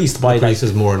 the priest by Priest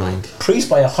was more annoying. priest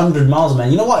by 100 miles, man.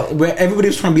 You know what? Where everybody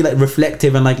was trying to be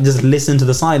reflective and just listen to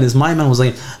the silence. My man was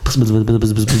like,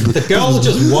 The girl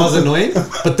just was annoying,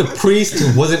 but the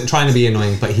priest wasn't trying to be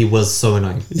annoying, but he was so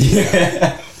annoying.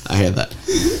 I hear that.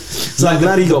 so I'm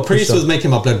glad he The got priest pushed was off.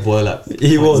 making my blood boil up.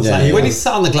 He was. Yeah, like, he When he was.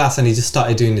 sat on the glass and he just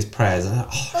started doing his prayers, I was like,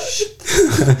 oh shit.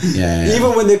 Yeah.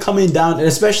 Even when they're coming down, and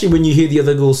especially when you hear the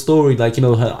other girl's story, her,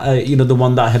 the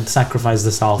one that had sacrificed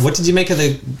herself. What did you make of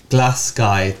the glass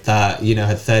guy that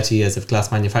had 30 years of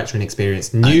glass manufacturing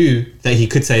experience? Knew that he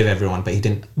could save everyone, but he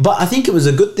didn't. But I think it was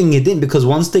a good thing he didn't, because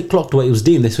once they clocked what he was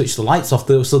doing, they switched the lights off.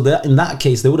 So that in that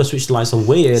case, they would have switched the lights off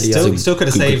way earlier. Still could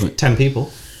have good saved point. 10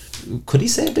 people. Could he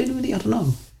save anybody? I don't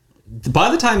know. By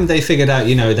the time they figured out,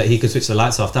 that he could switch the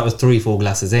lights off, that was 3-4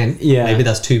 glasses in. Yeah. Maybe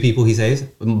that's 2 people he saves.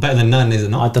 Better than none, is it I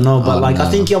not? don't know, but I don't I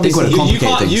know. think he I think obviously. what it You Complicate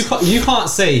can't, things. you can't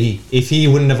say if he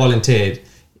wouldn't have volunteered,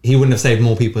 he wouldn't have saved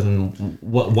more people than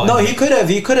what No, he could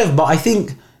have, but I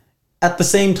think at the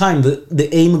same time, the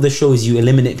aim of the show is you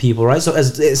eliminate people, right? So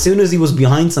as soon as he was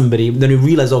behind somebody, then he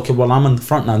realized, okay, well, I'm on the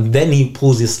front now. Then he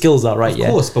pulls his skills out, right? Of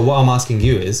course, but what I'm asking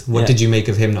you is, what Yeah. did you make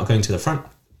of him not going to the front?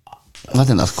 I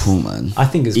think that's cool, man. I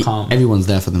think it's calm. Everyone's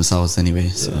there for themselves anyway.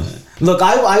 So. Look,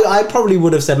 I probably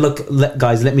would have said, look,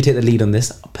 guys, let me take the lead on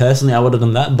this. Personally, I would have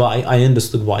done that, but I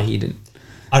understood why he didn't.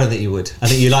 I don't think you would. I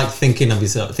think you like thinking of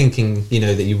yourself, thinking,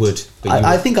 that you would. But you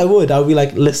I would. think I would. I would be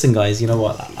like, listen, guys, you know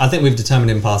what? I think we've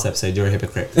determined in past episode you're a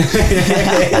hypocrite.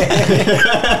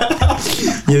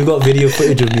 You've got video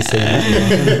footage of me saying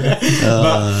that.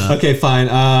 But, okay, fine.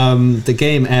 The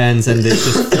game ends and there's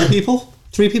just 4 people?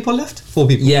 3 people left? 4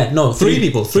 people? Yeah, no, 3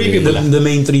 people. 3 people left. The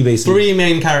main 3 basically. 3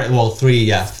 main characters. Well, 3,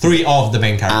 yeah. 3 of the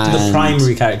main characters. The And,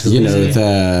 primary characters. You know,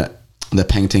 basically. the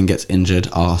Penguin gets injured.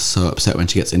 Are so upset when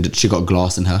she gets injured. She got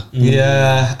glass in her.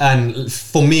 Yeah, and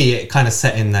for me, it kind of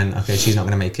set in then, okay, she's not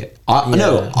going to make it. I But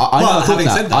never thought having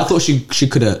that. said that- I thought she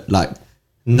could have like.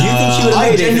 No, Do you think she would've I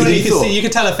made it? genuinely You thought? you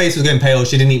could tell her face was going pale.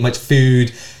 She didn't eat much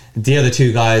food. The other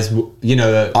 2 guys, you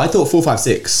know, I thought 4, 5,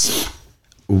 6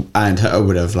 and her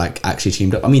would have like actually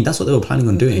teamed up. I mean, that's what they were planning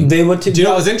on doing. They were to do you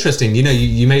know what was interesting? You know,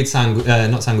 you made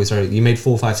not Sangwoo, sorry, you made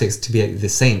 4, 5, 6 to be the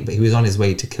saint, but he was on his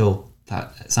way to kill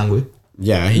that Sangwoo.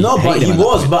 Yeah, No, but hated he him at that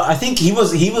was. point. But I think he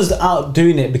was out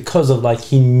doing it because of like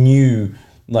he knew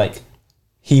like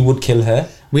he would kill her.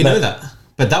 We Like, know that,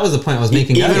 but that was the point I was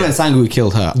making Even earlier. when Sangwoo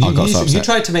killed her, I got so You upset.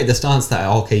 tried to make the stance that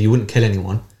okay, you wouldn't kill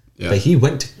anyone, Yeah. but he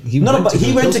went. But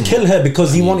he went to kill her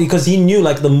because he knew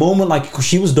like the moment like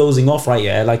she was dozing off, right?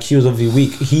 Yeah, like she was obviously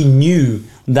weak. He knew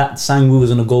that Sangwoo was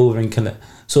gonna go over and kill her.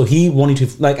 So he wanted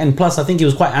to like, and plus I think he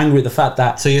was quite angry at the fact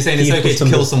that. So you're saying he it's okay pushed to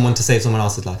them- kill someone to save someone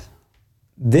else's life?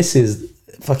 This is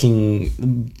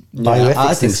fucking bioethics.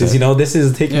 I think This is, so. you know, this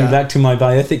is taking me Yeah. back to my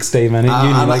bioethics day, man. At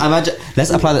uni, like, imagine, let's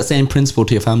apply that same principle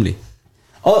to your family.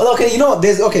 oh, okay, you know what?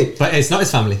 There's okay. But it's not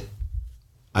his family.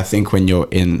 I think when you're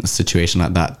in a situation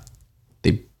like that,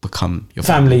 they become your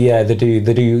family. Family, yeah, they do.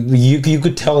 You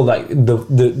could tell like the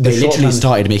They short literally man-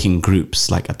 started making groups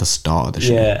like at the start of the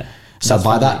show. Yeah, So that's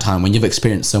by funny. that time, when you've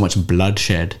experienced so much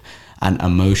bloodshed and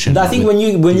emotion, I think with when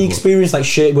you people, experience like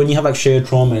when you have like shared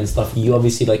trauma and stuff, you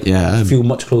obviously like Yeah, feel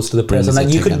much closer to the brings person.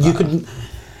 Like it you together. could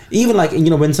even like, you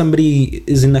know, when somebody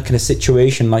is in that kind of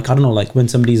situation, like I don't know, like when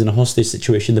somebody's in a hostage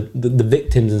situation, the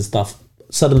victims and stuff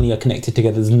suddenly are connected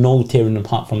together. There's no tearing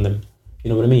apart from them. You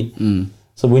know what I mean?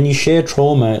 So when you share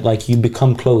trauma, like you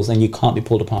become close and you can't be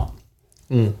pulled apart.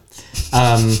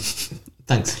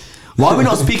 Thanks. why are we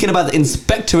not speaking about the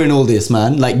inspector in all this,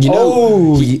 man? Like, you know,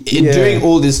 Oh, yeah. during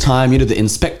all this time, you know, the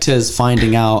inspector's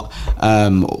finding out,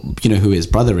 you know, who his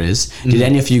brother is. Did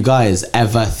any of you guys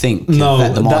ever think No,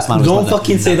 that the masked man was don't brother?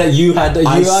 fucking say that you had.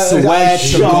 I swear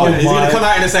to God. He's gonna come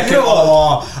out in a second.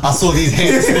 Oh, I saw these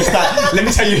hints. Let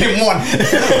me tell you him one.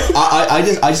 I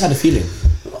just had a feeling.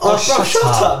 Oh, shut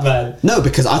up, man. No,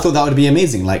 because I thought that would be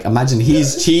amazing. Like, imagine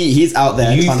he's out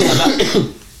there. You trying to thought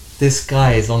that this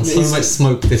guy is on so much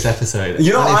smoke this episode.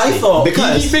 You know, I thought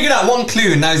because- he figured out one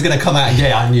clue and now he's gonna come out and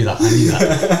yeah, I knew that.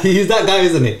 He's that guy,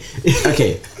 isn't he?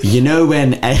 Okay, you know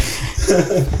when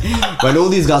all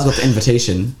these guys got the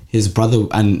invitation, his brother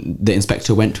and the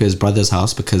inspector went to his brother's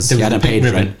house because There he was a hadn't pink paid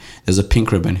ribbon. rent. There's a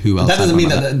pink ribbon. Who else? That had doesn't one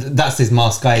mean like that that's his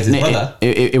masked guy, is his brother.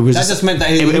 It was That just meant that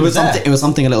he it was was there. something. It was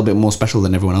something a little bit more special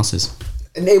than everyone else's.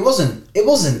 It wasn't.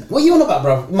 What are you on about,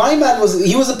 bro? My man was.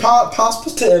 He was a past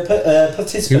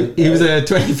participant. He was a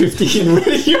 2015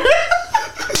 video.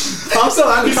 I'm so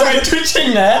angry. He started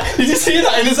twitching there. Did you see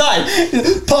that in his eye?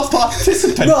 Past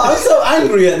participant. No, I'm so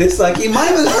angry at this. Like, he might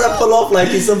have trying to pull off like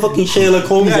he's some fucking Sherlock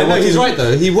Holmes. Yeah, or no, what he's he- right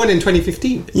though. He won in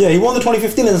 2015. Yeah, he won the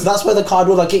 2015, and that's where the card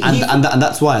was. Like, And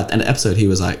that's why at the end of the episode he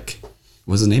was like,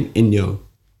 what's his name? Inyo.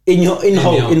 in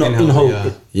hope.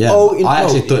 yeah. Yeah, Oh, in I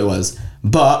actually hope. thought it was.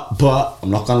 But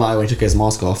I'm not gonna lie. When he took his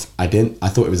mask off, I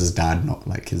thought it was his dad, not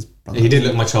like his brother. He did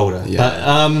look much older. Yeah.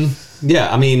 But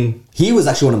yeah, I mean, He was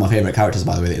actually one of my favorite characters,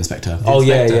 by the way, the inspector. Oh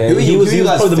yeah, Inspector. yeah. Who are He you- was who are you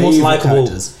guys' probably the most favourite likable.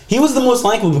 characters? He was the most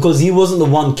likable because he wasn't the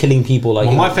one killing people. Like,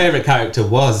 well, my favorite character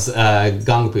was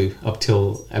Gangbu up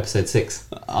till episode 6.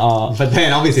 But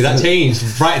then obviously that changed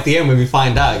right at the end when we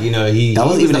find out. You know, That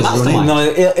wasn't he was even the his real name.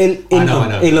 mastermind. no, I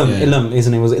know. Ilum. His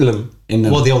name was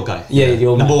Ilum. Well, the old guy. Yeah, the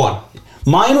old number man. one.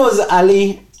 Mine was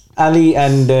Ali,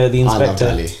 and the I loved inspector.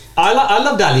 Ali. I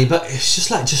loved Ali, but it's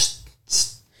just like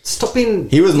stop being.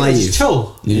 He was naive. Just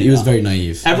chill. He was very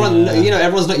naive. Everyone, you know,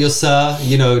 everyone's not your sir.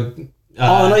 You know.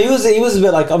 Oh no, he was a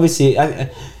bit like obviously.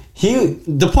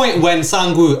 The point when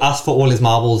Sangwoo asked for all his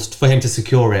marbles for him to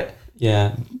secure it.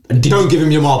 Yeah. Don't give him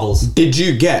your marbles. Did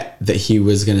you get that he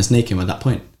was gonna snake him at that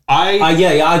point? I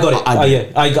got it.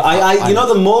 I You know,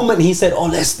 the moment he said, "Oh,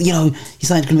 let's," you know, he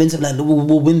started to convince him, like,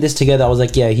 we'll win this together. I was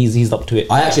like, yeah, he's up to it.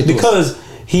 I actually thought- because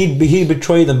he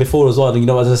betrayed them before as well. You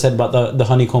know, as I said about the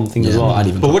honeycomb thing as Yeah, well. I'd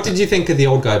even. But what did you think of the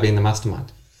old guy being the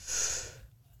mastermind?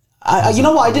 You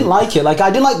know what? I didn't like it. Like, I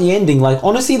didn't like the ending. Like,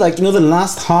 honestly, like, you know, the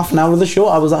last half an hour of the show,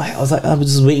 I was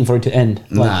just waiting for it to end.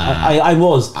 Like, Nah. I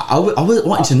was. I was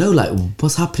wanting to know like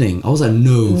what's happening. I was like,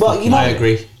 no. But you know, I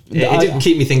agree. It did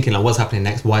keep me thinking, like, what's happening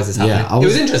next? Why is this happening? Yeah, It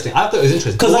was interesting. I thought it was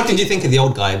interesting. 'Cause But I- what did you think of the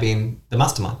old guy being the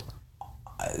mastermind?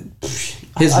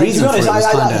 His reason to be honest, for it was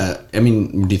kind of. I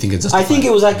mean, do you think it's justified? I think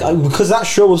it was like because that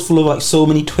show was full of like so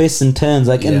many twists and turns,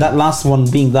 like, and that last one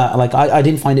being that, like, I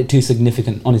didn't find it too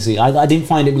significant. Honestly, I didn't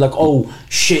find it like, oh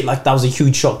shit, like that was a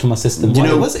huge shock to my system. You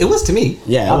know, it was to me.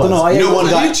 Yeah, I don't know. You know, one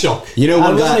guy. Huge shock. You know,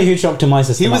 one it wasn't guy. a huge shock to my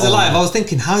system. He was alive. I was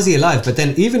thinking, how is he alive? But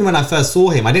then, even when I first saw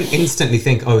him, I didn't instantly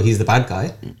think, oh, he's the bad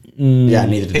guy. Yeah,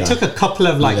 neither did I. It took a couple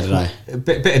of like Neither a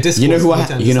bit of discourse. You know who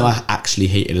I I actually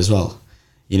hated as well.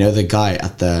 You know the guy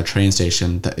at the train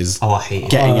station that is I hate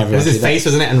getting it. It everyone. was his to do face,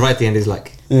 wasn't it? And right at the end, he's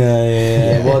like,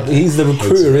 Yeah. Well, he's the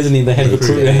recruiter, isn't he? The head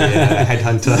recruiter. yeah,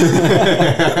 headhunter.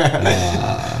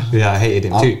 Yeah, I hated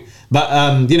him too.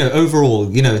 But you know, overall,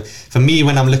 you know, for me,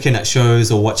 when I'm looking at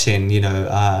shows or watching, you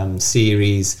know,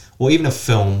 series or even a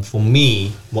film, for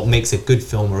me, what makes a good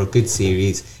film or a good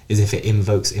series is if it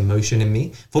invokes emotion in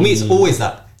me. For me, it's always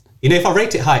that. You know, if I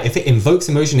rate it high, if it invokes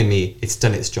emotion in me, it's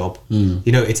done its job.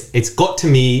 You know, it's got to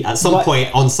me at some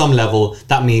point on some level.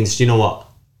 That means, you know what,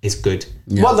 it's good.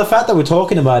 Yeah. Well, the fact that we're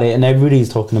talking about it and everybody's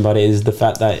talking about it is the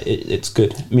fact that it's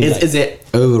good. I mean, Is it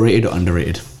overrated or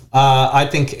underrated? I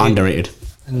think Underrated.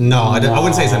 No, I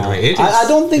wouldn't say it's underrated. I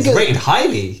don't think it's rated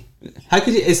highly. How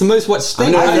could you? It's the most watched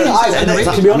thing.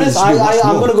 To be honest,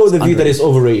 I'm going to go with the view that it's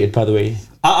overrated. By the way,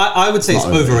 I would say it's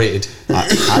overrated.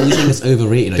 How do you think it's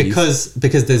overrated? Because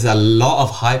there's a lot of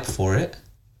hype for it,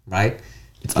 right?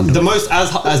 It's underrated. The most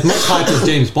as much hype as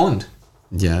James Bond,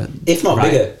 Yeah, if not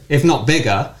right? bigger. If not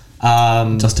bigger.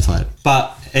 justified.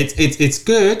 But it's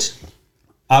good.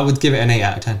 I would give it an 8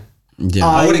 out of 10. Yeah,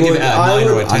 I wouldn't give it a 9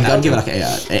 or a 10 out I'd of give 10. it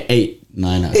like an 8,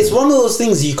 9 out of 10. It's one of those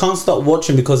things you can't stop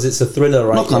watching because it's a thriller,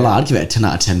 right? Not gonna lie, I'd give it a 10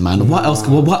 out of 10, man. What else?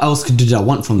 What else did I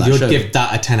want from that You show? would give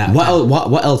that a 10 out of 10.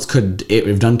 What else could it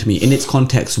have done to me in its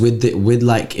context with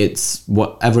like its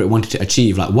whatever it wanted to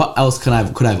achieve? Like, what else could I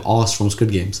have asked from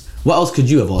Squid Games? What else could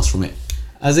you have asked from it?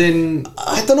 As in,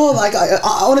 I don't know. Like, I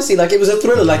honestly, like, it was a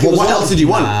thriller. Like, it was. What else did you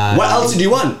want? What else did you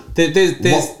want? there's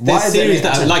Why is it series 8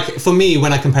 out of that 10? like for me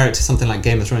when I compare it to something like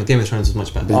Game of Thrones. Game of Thrones was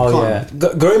much better. Oh yeah,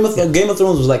 Game of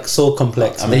Thrones was like so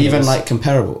complex. Are they even like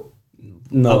comparable?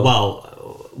 No.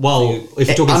 Well, if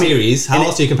you're talking series, how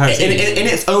else do you compare it to? In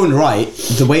its own right,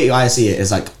 the way I see it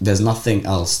is like there's nothing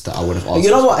else that I would have asked. You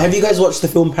know what? Have you guys watched the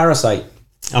film Parasite?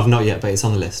 I've not yet, but it's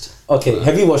on the list. Okay,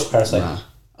 have you watched Parasite? Nah.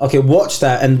 Okay, watch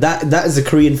that, and that is a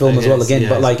Korean film as well. Again, yeah,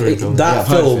 but it's like a Korean film. Yeah, that I've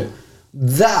heard of film.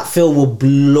 That film will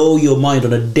blow your mind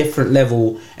on a different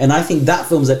level, and I think that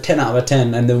film's a 10 out of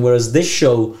 10. And then whereas this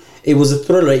show, it was a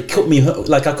thriller. It kept me hooked.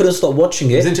 Like I couldn't stop watching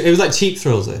it. It was like cheap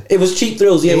thrills though. It was cheap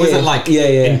thrills. Yeah, It wasn't like yeah.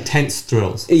 intense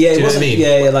thrills. Yeah, Do it you know what I wasn't. mean?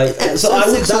 Yeah, like so. I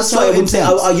would. Six was That's so why I would say.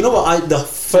 intense. You know what? The Episode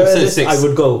furthest 6 I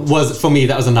would go. was for me.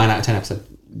 That was a 9 out of 10 episode.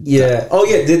 Yeah. Oh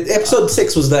yeah. The episode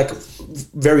 6 was like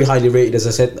very highly rated, as I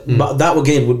said. But that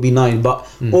again would be 9. But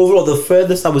overall, the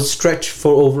furthest I would stretch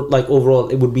for overall,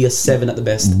 it would be a 7 at the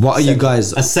best. What are you 7.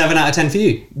 guys? A 7 out of 10 for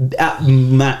you. At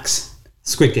max?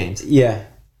 Squid Games. Yeah.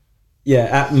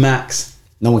 At max.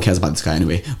 No one cares about this guy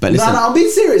anyway. But No, listen, I'm being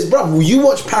serious, bro. You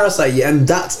watch Parasite, yeah, and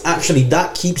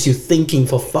that keeps you thinking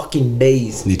for fucking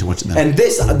days. need to watch it now. And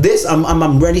this,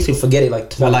 I'm ready to forget it.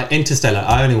 Like, Well, like Interstellar,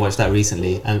 I only watched that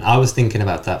recently, and I was thinking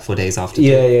about that for days after.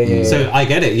 Yeah. So I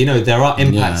get it. You know, there are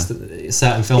impacts that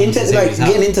certain films. and series have.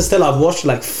 Again, Interstellar, I've watched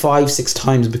like 5-6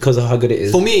 times because of how good it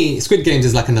is. For me, Squid Games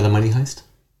is like another Money Heist.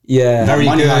 Yeah. Very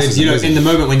Money Heist good. is You know, amazing. in the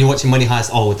moment when you're watching Money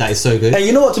Heist, oh, that is so good. And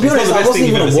you know what? To be It's not honest, the I best wasn't thing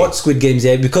even you've gonna ever watch Squid Games,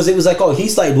 yeah, because it was like, oh, he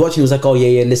started watching. He was like, oh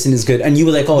yeah, listen, it's good, and you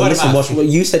were like, oh, Word of listen, mouth. watch.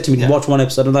 You said to me, Yeah. watch one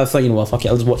episode, and I thought, you know what, fuck it,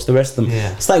 I'll just watch the rest of them.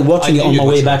 Yeah. Started watching I it knew on my you'd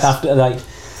way watch back the after, like,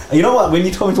 you know what? When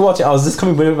you told me to watch it, I was just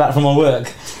coming back from my work.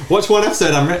 Watch one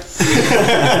episode, Amrit.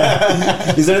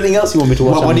 Is there anything else you want me to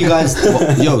watch? what do you guys?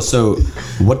 So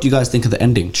what do you guys think of the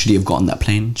ending? Should he have got on that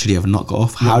plane? Should he have not got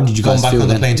off? How did you Gone guys back feel on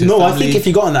the then? plane to No, his I family. think if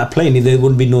you got on that plane, there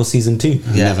wouldn't be no season 2.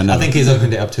 Yeah. Never know. I think he's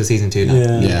opened it up to season 2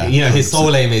 now. Yeah. You know, his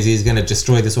sole aim is he's going to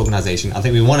destroy this organization. I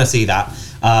think we want to see that.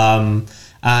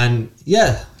 And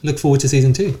yeah, look forward to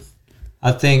season 2.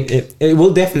 I think It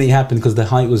will definitely happen because the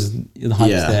hype's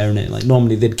Yeah. there, and it like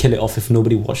normally they'd kill it off if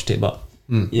nobody watched it, but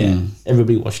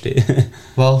everybody watched it.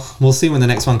 well, we'll see when the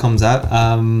next one comes out.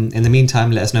 In the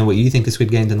meantime, let us know what you think of Squid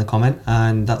Games in the comment,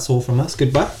 and that's all from us.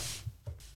 Goodbye.